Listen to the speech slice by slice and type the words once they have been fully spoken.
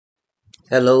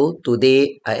Hello,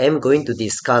 today I am going to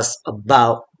discuss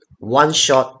about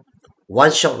one-shot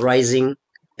rising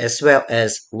as well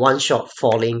as one-shot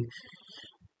falling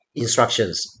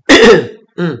instructions.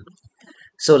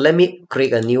 So let me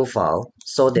create a new file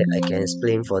so that I can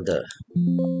explain further.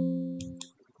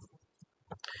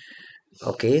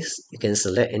 Okay, you can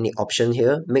select any option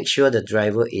here. Make sure the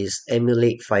driver is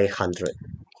emulate 500.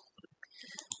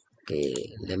 Okay,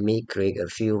 let me create a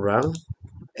few run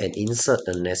and insert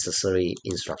the necessary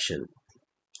instruction.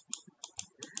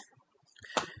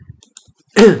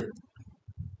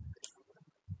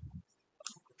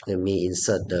 Let me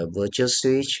insert the virtual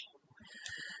switch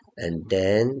and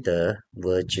then the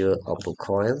virtual output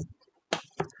coil.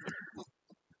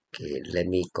 Okay, let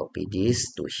me copy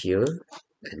this to here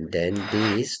and then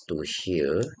this to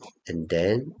here, and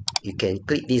then you can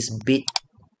click this bit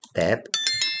tab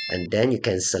and then you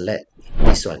can select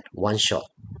this one shot.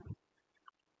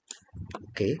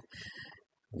 Okay,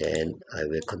 then I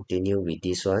will continue with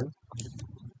this one,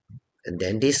 and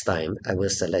then this time I will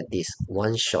select this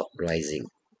one shot rising.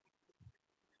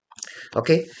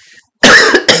 Okay,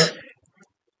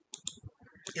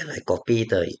 and I copy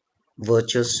the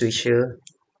virtual switch here.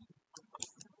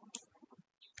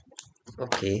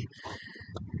 Okay,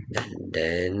 and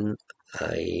then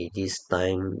this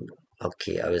time,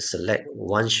 okay, I will select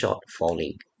one shot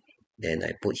falling, then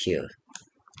I put here.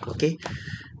 Okay,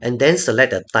 and then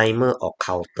select the timer or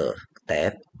counter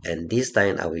tab, and this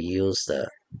time I will use the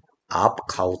up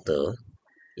counter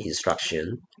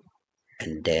instruction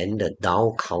and then the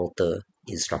down counter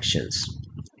instructions.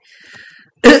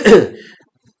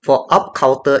 For up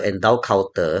counter and down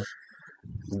counter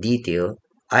detail,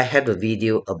 I have a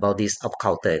video about this up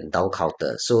counter and down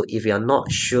counter. So if you are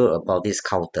not sure about this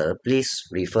counter, please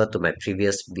refer to my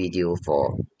previous video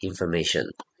for information.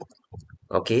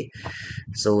 Okay,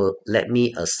 so let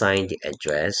me assign the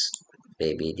address.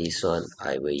 Maybe this one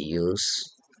I will use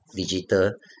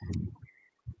digital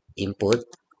input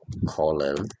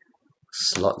column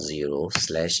slot 0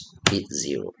 / bit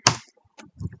 0.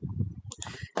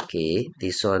 Okay,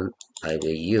 this one I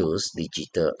will use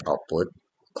digital output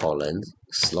colon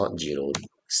slot 0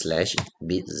 /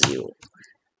 bit 0.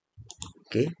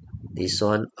 Okay, this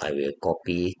one I will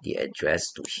copy the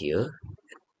address to here.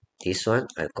 This one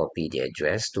I copy the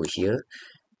address to here.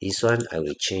 This one I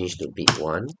will change to bit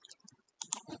 1.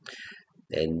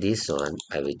 And this one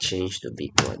I will change to bit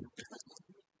 1.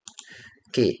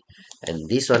 Okay, and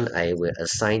this one I will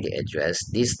assign the address.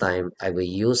 This time I will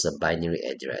use a binary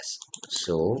address.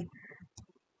 So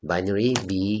binary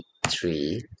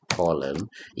B3 column.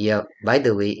 Yeah, by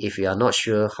the way, if you are not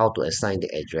sure how to assign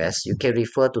the address, you can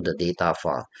refer to the data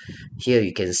file. Here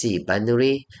you can see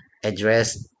binary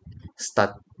address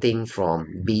starting from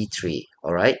B3.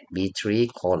 Alright, B3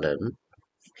 column.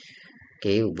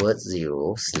 Okay, word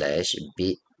 0 /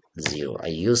 bit 0. I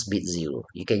use bit 0.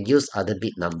 You can use other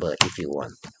bit number if you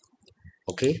want.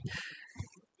 Okay.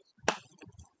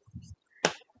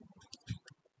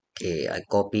 Okay, I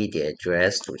copy the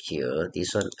address to here.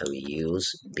 This one I will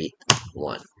use bit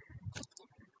 1.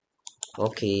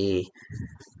 Okay.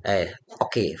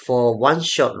 Okay, for one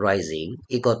shot rising,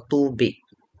 it got 2 bit.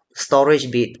 Storage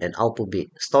bit and output bit.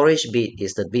 Storage bit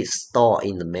is the bit stored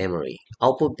in the memory.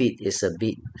 Output bit is a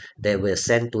bit that will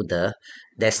send to the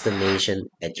destination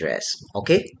address.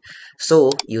 Okay, so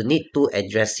you need 2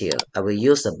 address here. I will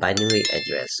use the binary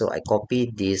address. So I copy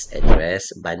this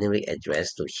address, binary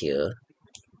address to here,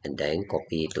 and then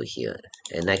copy it to here.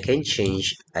 And I can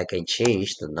change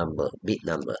the number, bit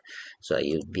number. So I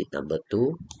use bit number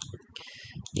 2.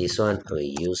 This one I will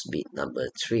use bit number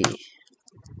 3.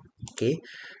 Okay,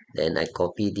 then I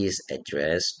copy this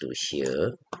address to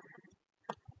here.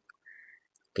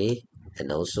 Okay,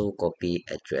 and also copy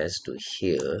address to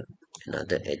here,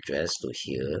 another address to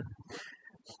here,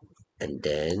 and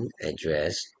then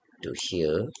address to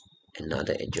here,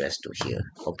 another address to here.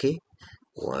 Okay,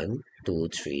 1 2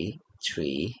 3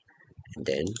 3, and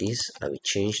then this I will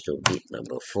change to bit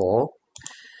number 4,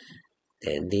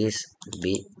 then this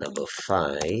bit number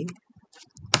 5,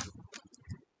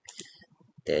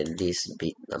 then this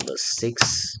bit number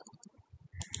 6.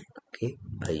 Okay,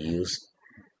 I use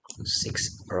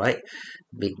 6. Alright,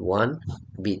 bit 1,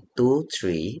 bit 2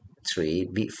 3 3,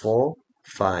 bit 4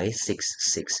 5 6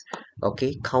 6.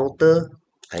 Okay, counter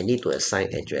I need to assign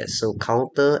address. So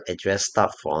counter address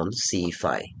start from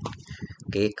C5.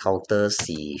 Okay, counter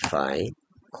C5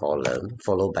 column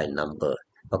followed by number.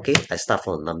 Okay, I start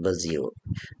from number 0.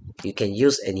 You can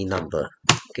use any number.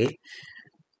 Okay,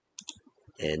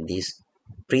 and this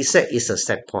preset is a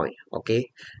set point. Okay,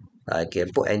 I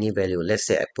can put any value. Let's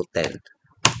say I put 10.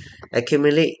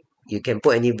 Accumulate You can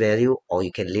put any value or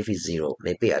you can leave it 0.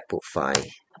 Maybe I put 5,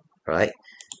 right?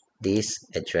 This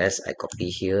address I copy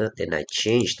here, then I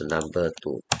change the number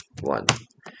to 1.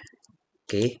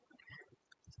 Okay,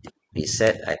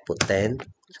 reset, I put 10,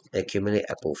 accumulate,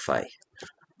 I put 5.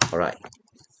 Alright,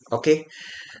 okay.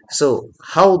 So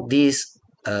how this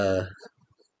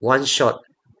one shot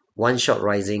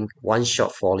rising, one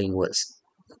shot falling works?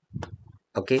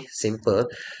 Okay, simple.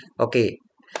 Okay,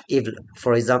 if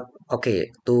for example, okay,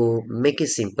 to make it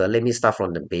simple, let me start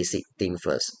from the basic thing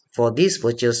first. For this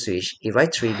virtual switch, if I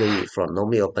trigger it from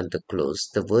normally open to close,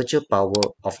 the virtual power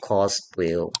of course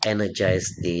will energize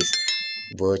this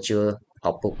virtual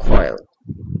output coil,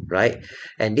 right?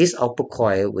 And this output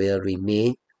coil will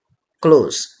remain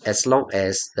closed as long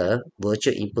as the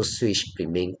virtual input switch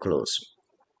remain closed.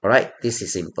 Alright, this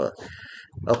is simple.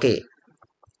 Okay,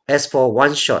 as for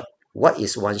one shot, what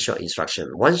is one shot instruction?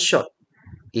 One shot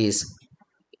is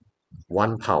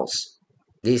 1 pulse.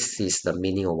 This is the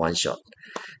meaning of one shot.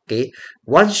 Okay,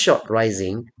 one shot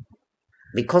rising,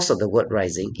 because of the word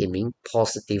rising, it means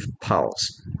positive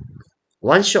pulse.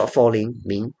 One shot falling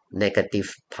means negative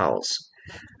pulse.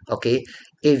 Okay,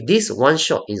 if this one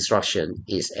shot instruction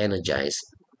is energized,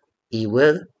 it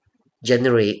will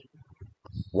generate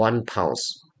 1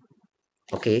 pulse.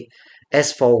 Okay,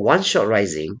 as for one shot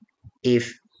rising,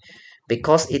 if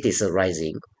because it is a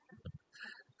rising,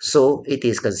 so it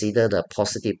is considered a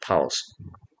positive pulse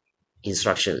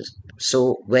instructions.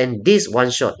 So when this one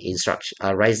shot instruction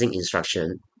rising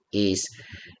instruction is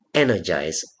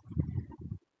energized,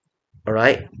 all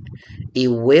right, it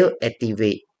will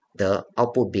activate the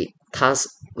output bit, thus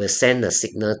will send a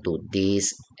signal to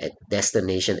this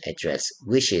destination address,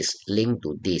 which is linked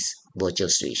to this virtual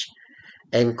switch,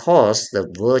 and cause the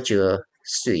virtual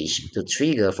switch to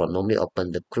trigger from normally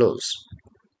open to close,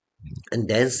 and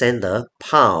then send the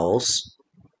pulse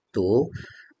to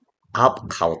up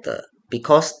counter.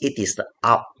 Because it is the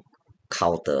up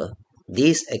counter,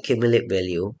 this accumulate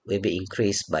value will be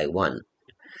increased by 1,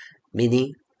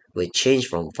 meaning will change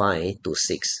from 5 to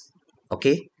 6.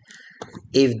 Okay,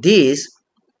 if this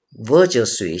virtual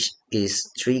switch is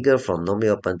triggered from normally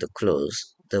open to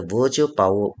close, the virtual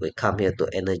power will come here to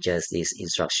energize these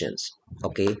instructions.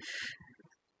 Okay,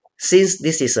 since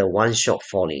this is a one shot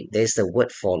falling, there is the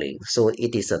word falling, so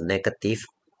it is a negative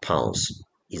pulse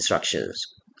instructions.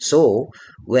 So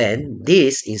when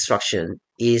this instruction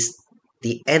is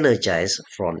de-energized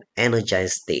from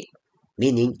energized state,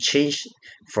 meaning change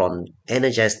from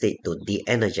energized state to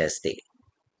de-energized state,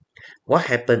 what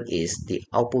happened is the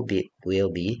output bit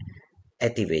will be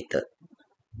activated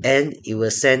and it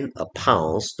will send a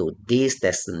pulse to this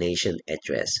destination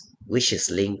address, which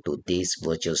is linked to this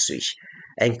virtual switch,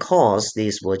 and cause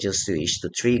this virtual switch to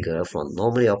trigger from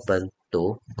normally open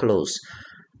to close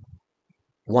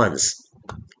once,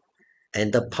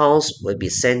 and the pulse will be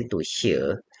sent to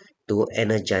here to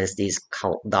energize this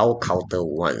down counter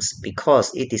once.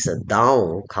 Because it is a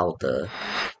down counter,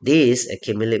 this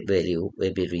accumulate value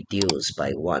will be reduced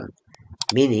by 1,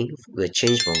 meaning will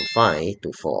change from 5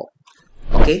 to 4.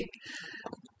 Okay,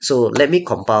 so let me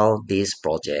compile this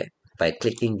project by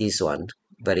clicking this one,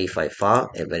 verify file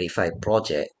and verify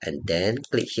project, and then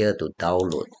click here to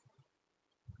download.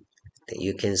 Then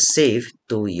you can save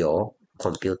to your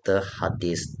computer hard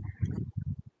disk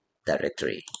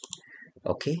directory.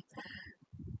 Okay,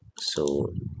 so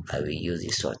I will use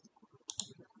this one,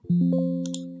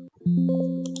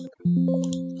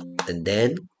 and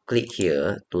then click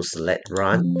here to select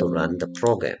run to run the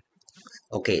program.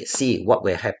 Okay, see what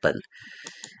will happen.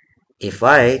 If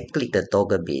I click the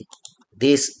toggle bit,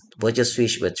 this virtual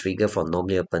switch will trigger from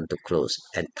normally open to close,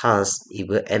 and thus it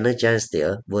will energize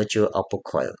the virtual output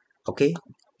coil. Okay,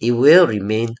 it will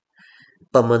remain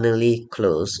permanently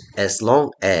closed as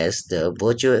long as the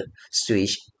virtual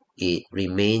switch it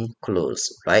remain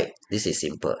closed, right? This is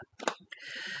simple.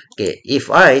 Okay, if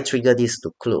I trigger this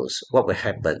to close, what will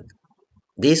happen?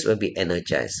 This will be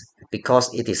energized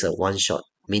because it is a one shot,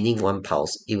 meaning 1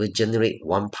 pulse. It will generate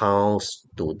 1 pulse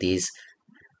to this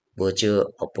virtual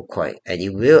output coil, and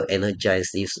it will energize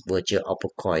this virtual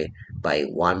output coil by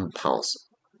 1 pulse.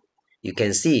 You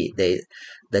can see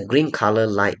the green color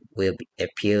light will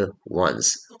appear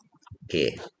once.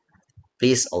 Okay,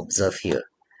 please observe here.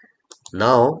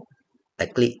 Now I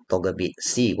click toggle bit,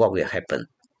 see what will happen.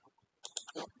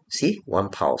 See, 1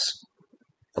 pulse.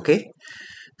 Okay,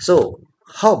 so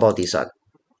how about this one?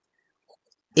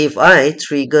 If I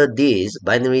trigger this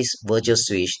binary virtual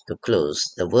switch to close,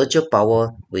 the virtual power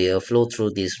will flow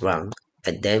through this rung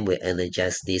and then will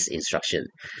energize this instruction.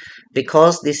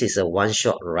 Because this is a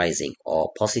one-shot rising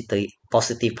or positive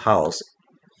pulse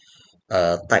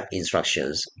type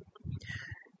instructions,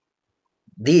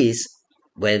 this,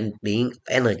 when being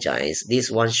energized, this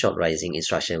one shot rising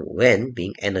instruction, when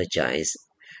being energized,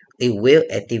 it will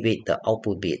activate the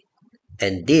output bit,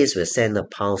 and this will send a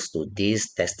pulse to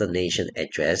this destination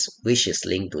address, which is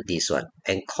linked to this one,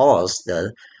 and cause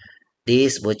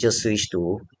this virtual switch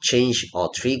to change or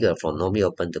trigger from normally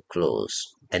open to close.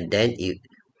 And then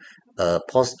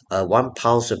one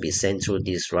pulse will be sent through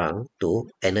this rung to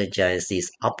energize this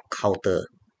up counter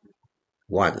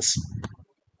once.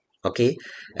 Okay,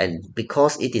 and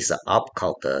because it is an up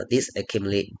counter, this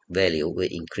accumulate value will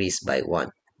increase by 1,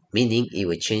 meaning it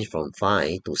will change from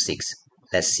 5 to 6.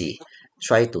 Let's see.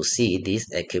 Try to see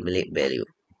this accumulate value.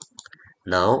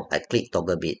 Now I click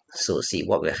toggle bit, so see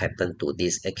what will happen to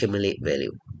this accumulate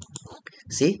value.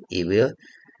 See, it will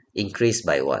increase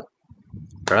by 1.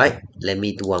 Alright, let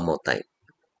me do one more time.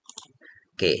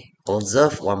 Okay,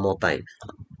 observe one more time.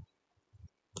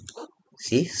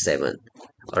 See, 7.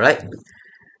 Alright,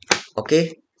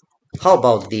 okay, how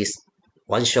about this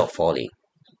one shot falling?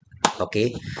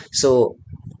 Okay, so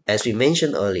as we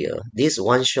mentioned earlier, this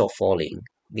one shot falling,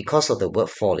 because of the word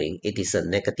falling, it is a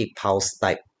negative pulse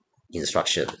type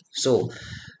instruction. So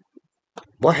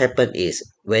what happened is,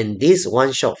 when this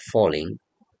one shot falling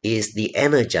is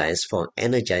de-energized from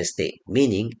energized state,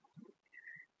 meaning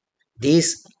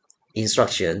this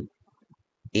instruction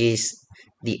is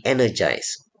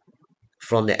de-energized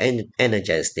from the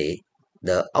energized state,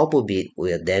 the output bit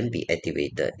will then be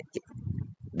activated.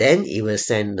 Then it will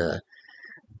send a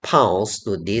pulse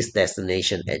to this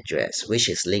destination address, which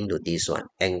is linked to this one,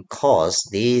 and cause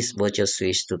this virtual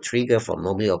switch to trigger from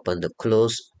normally open to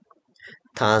close.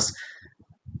 Thus,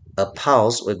 a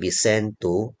pulse will be sent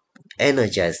to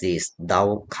energize this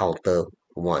down counter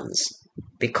once.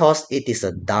 Because it is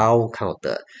a down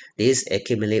counter, this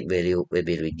accumulate value will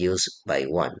be reduced by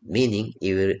 1, meaning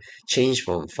it will change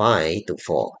from 5 to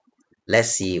 4. Let's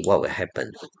see what will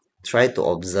happen. Try to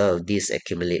observe this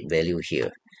accumulate value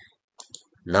here.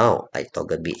 Now I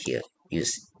toggle bit here.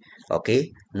 Use.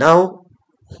 Okay, now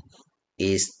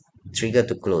is trigger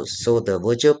to close. So the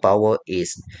virtual power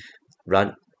is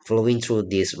flowing through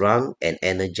this rung and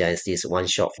energize this one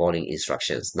shot falling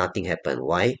instructions. Nothing happened.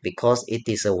 Why? Because it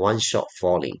is a one shot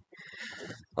falling.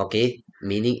 Okay,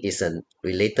 meaning it's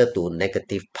related to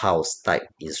negative pulse type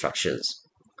instructions.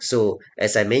 So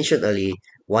as I mentioned earlier,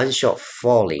 one shot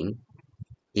falling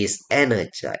is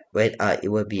energized when it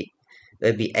will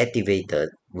be activated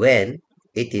when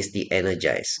it is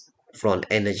de-energized from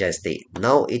energized state.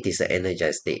 Now it is an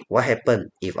energized state. What happened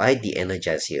if I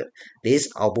de-energize here? This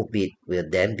output bit will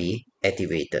then be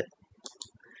activated.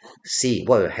 See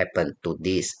what will happen to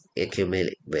this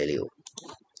accumulate value.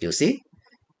 You see?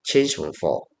 Change from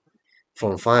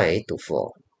 5 to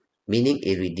 4, meaning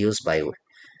it reduced by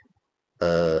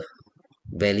a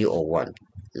value of 1.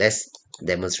 Let's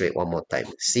demonstrate one more time.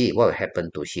 See what will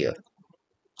happen to here.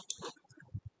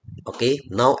 Okay,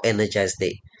 now energized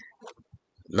state.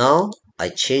 Now I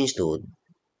change to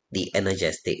the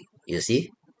energized state. You see?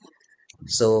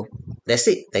 So that's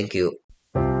it. Thank you.